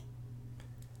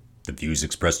The views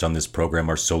expressed on this program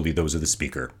are solely those of the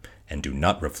speaker and do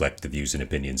not reflect the views and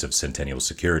opinions of Centennial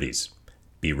Securities.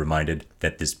 Be reminded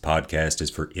that this podcast is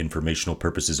for informational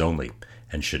purposes only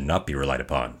and should not be relied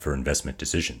upon for investment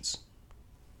decisions.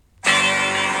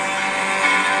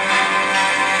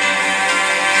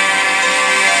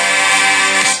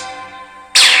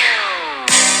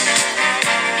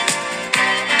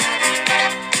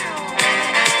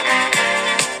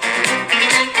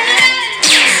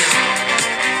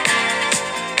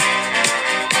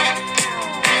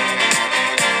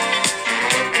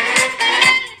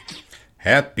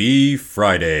 Happy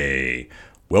Friday!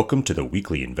 Welcome to the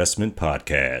Weekly Investment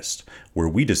Podcast, where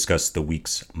we discuss the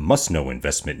week's must-know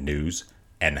investment news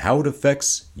and how it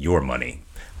affects your money.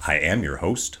 I am your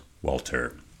host,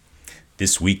 Walter.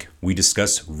 This week, we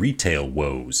discuss retail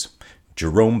woes,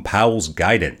 Jerome Powell's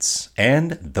guidance,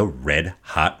 and the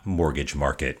red-hot mortgage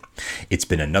market. It's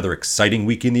been another exciting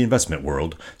week in the investment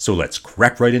world, so let's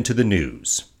crack right into the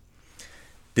news.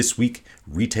 This week,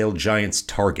 retail giants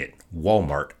Target,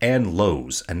 Walmart, and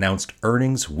Lowe's announced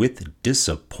earnings with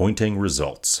disappointing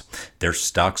results. Their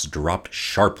stocks dropped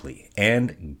sharply,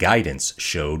 and guidance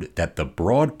showed that the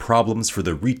broad problems for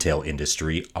the retail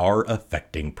industry are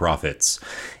affecting profits.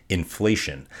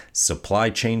 Inflation, supply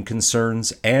chain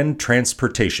concerns, and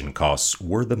transportation costs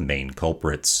were the main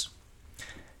culprits.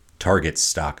 Target's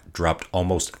stock dropped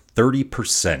almost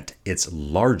 30%, its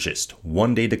largest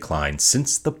one-day decline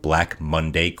since the Black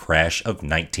Monday crash of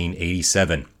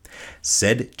 1987.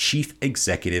 Said Chief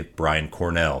Executive Brian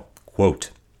Cornell,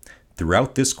 quote,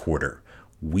 "Throughout this quarter,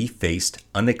 we faced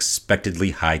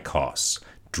unexpectedly high costs,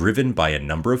 driven by a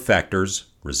number of factors,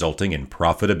 resulting in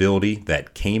profitability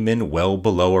that came in well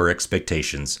below our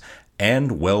expectations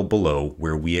and well below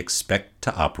where we expect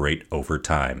to operate over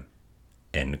time."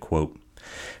 End quote.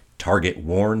 Target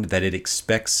warned that it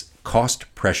expects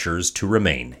cost pressures to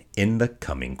remain in the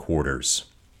coming quarters.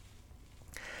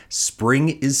 Spring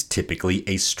is typically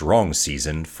a strong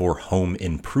season for home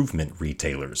improvement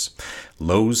retailers.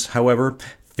 Lowe's, however,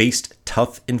 faced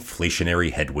tough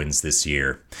inflationary headwinds this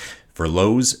year. For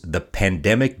Lowe's, the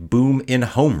pandemic boom in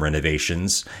home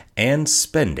renovations and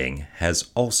spending has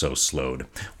also slowed,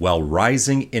 while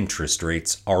rising interest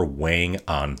rates are weighing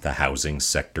on the housing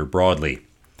sector broadly.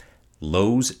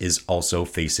 Lowe's is also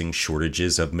facing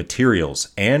shortages of materials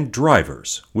and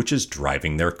drivers, which is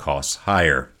driving their costs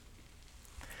higher.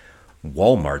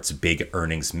 Walmart's big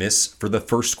earnings miss for the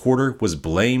first quarter was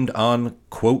blamed on,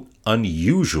 quote,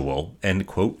 unusual, end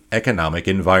quote, economic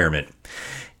environment.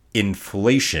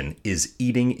 Inflation is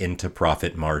eating into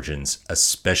profit margins,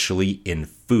 especially in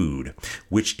food,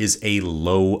 which is a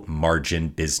low-margin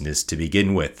business to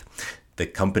begin with. The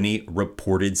company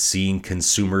reported seeing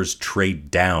consumers trade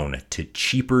down to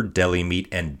cheaper deli meat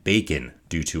and bacon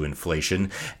due to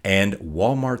inflation, and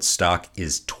Walmart stock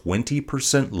is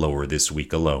 20% lower this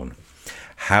week alone.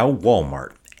 How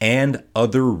Walmart and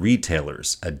other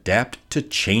retailers adapt to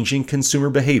changing consumer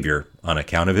behavior on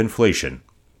account of inflation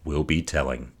will be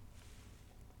telling.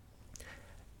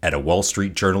 At a Wall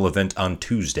Street Journal event on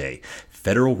Tuesday,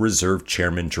 Federal Reserve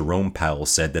Chairman Jerome Powell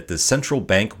said that the central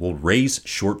bank will raise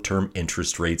short-term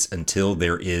interest rates until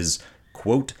there is,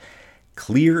 quote,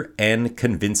 clear and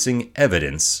convincing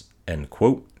evidence, end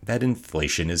quote, that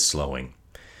inflation is slowing.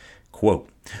 Quote,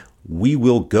 we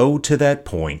will go to that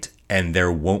point and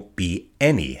there won't be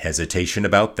any hesitation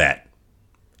about that,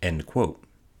 end quote.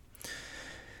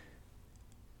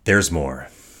 There's more.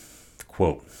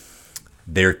 Quote,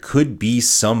 there could be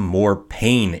some more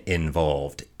pain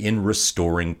involved in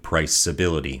restoring price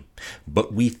stability,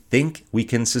 but we think we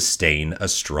can sustain a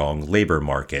strong labor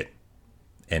market.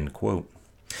 End quote.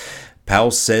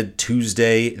 Powell said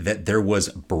Tuesday that there was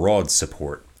broad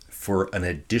support for an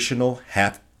additional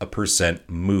 0.5%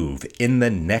 move in the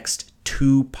next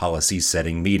 2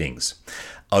 policy-setting meetings.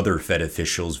 Other Fed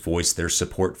officials voiced their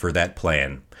support for that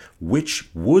plan, which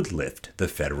would lift the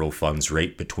federal funds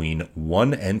rate between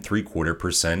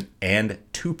 1.75% and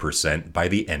 2% by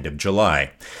the end of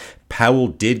July. Powell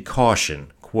did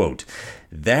caution, quote,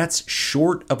 that's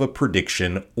short of a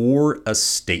prediction or a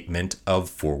statement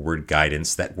of forward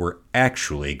guidance that we're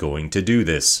actually going to do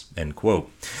this, end quote.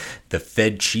 The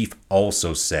Fed chief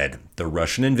also said the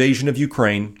Russian invasion of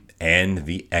Ukraine and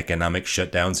the economic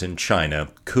shutdowns in China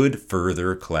could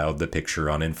further cloud the picture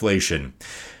on inflation.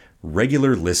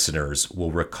 Regular listeners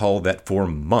will recall that for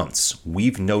months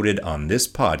we've noted on this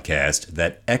podcast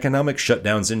that economic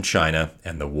shutdowns in China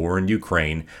and the war in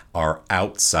Ukraine are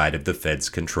outside of the Fed's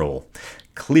control.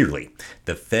 Clearly,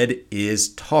 the Fed is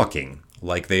talking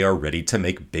like they are ready to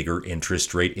make bigger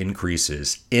interest rate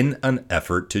increases in an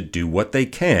effort to do what they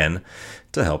can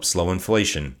to help slow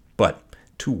inflation. But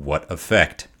to what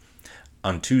effect?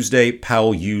 On Tuesday,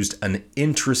 Powell used an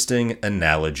interesting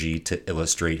analogy to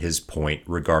illustrate his point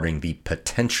regarding the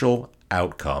potential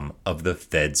outcome of the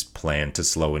Fed's plan to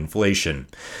slow inflation.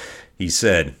 He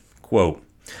said, quote,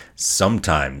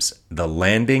 "Sometimes the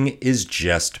landing is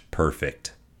just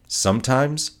perfect.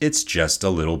 Sometimes it's just a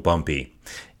little bumpy.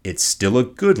 It's still a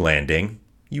good landing.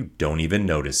 You don't even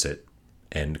notice it."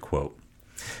 End quote.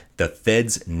 The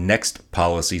Fed's next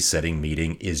policy setting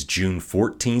meeting is June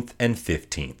 14th and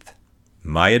 15th.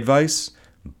 My advice,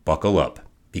 buckle up,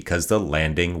 because the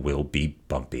landing will be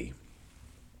bumpy.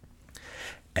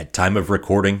 At time of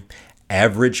recording,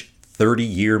 average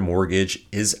 30-year mortgage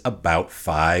is about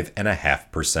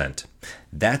 5.5%.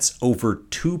 That's over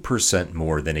 2%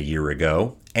 more than a year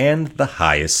ago, and the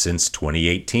highest since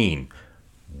 2018.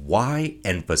 Why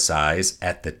emphasize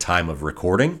at the time of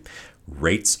recording?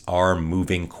 Rates are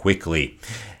moving quickly,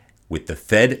 with the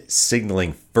Fed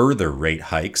signaling further rate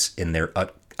hikes in their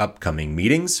upcoming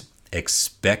meetings.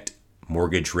 Expect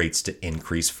mortgage rates to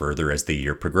increase further as the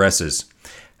year progresses.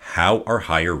 How are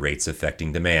higher rates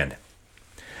affecting demand?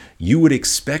 You would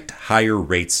expect higher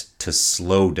rates to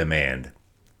slow demand.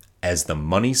 As the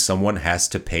money someone has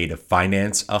to pay to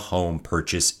finance a home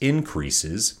purchase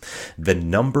increases, the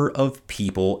number of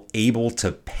people able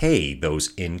to pay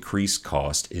those increased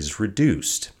costs is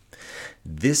reduced.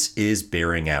 This is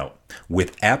bearing out,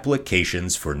 with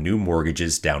applications for new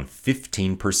mortgages down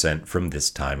 15% from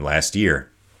this time last year.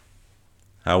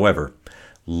 However,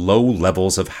 low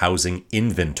levels of housing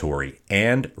inventory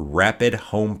and rapid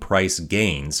home price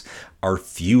gains are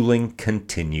fueling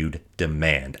continued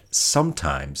demand,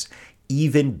 sometimes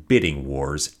even bidding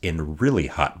wars in really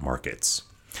hot markets.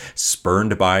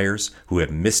 Spurned buyers who have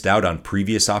missed out on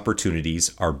previous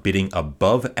opportunities are bidding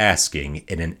above asking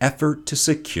in an effort to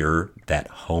secure that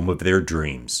home of their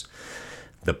dreams.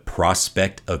 The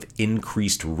prospect of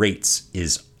increased rates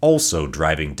is also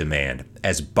driving demand,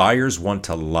 as buyers want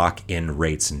to lock in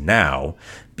rates now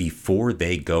before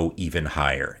they go even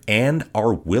higher and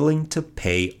are willing to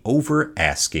pay over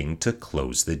asking to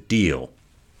close the deal.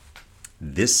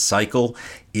 This cycle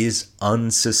is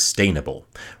unsustainable.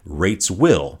 Rates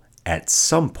will, at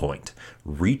some point,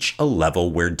 reach a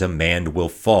level where demand will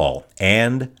fall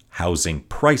and housing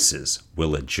prices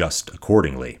will adjust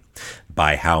accordingly.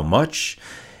 By how much?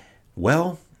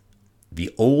 Well,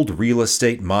 the old real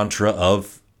estate mantra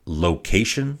of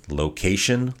location,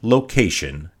 location,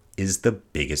 location is the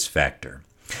biggest factor.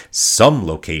 Some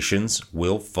locations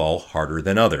will fall harder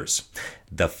than others.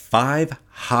 The 5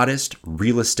 hottest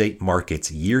real estate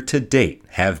markets year to date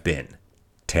have been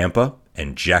Tampa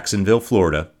and Jacksonville,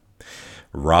 Florida,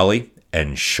 Raleigh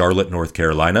and Charlotte, North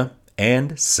Carolina,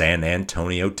 and San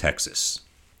Antonio, Texas.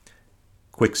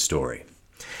 Quick story.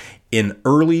 In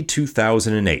early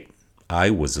 2008, I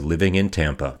was living in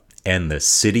Tampa, and the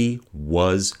city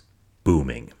was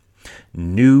booming.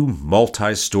 New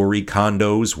multi-story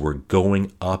condos were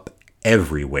going up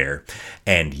everywhere,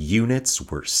 and units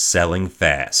were selling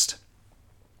fast.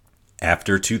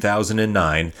 After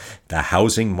 2009, the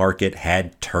housing market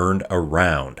had turned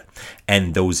around,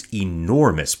 and those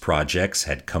enormous projects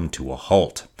had come to a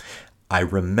halt. I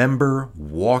remember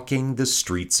walking the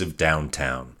streets of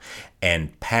downtown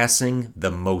and passing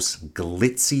the most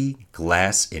glitzy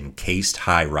glass-encased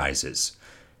high-rises.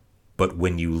 But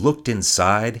when you looked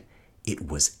inside, it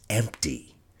was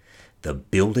empty. The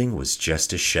building was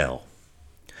just a shell.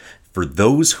 For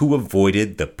those who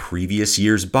avoided the previous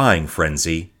year's buying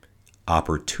frenzy,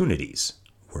 opportunities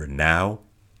were now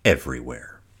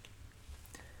everywhere.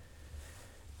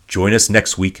 Join us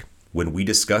next week when we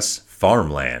discuss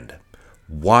farmland.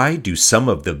 Why do some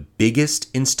of the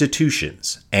biggest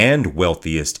institutions and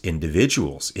wealthiest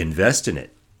individuals invest in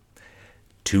it?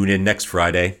 Tune in next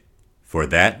Friday for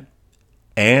that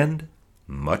and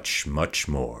much, much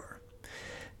more.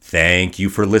 Thank you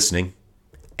for listening,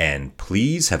 and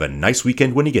please have a nice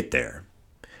weekend when you get there.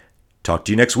 Talk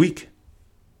to you next week.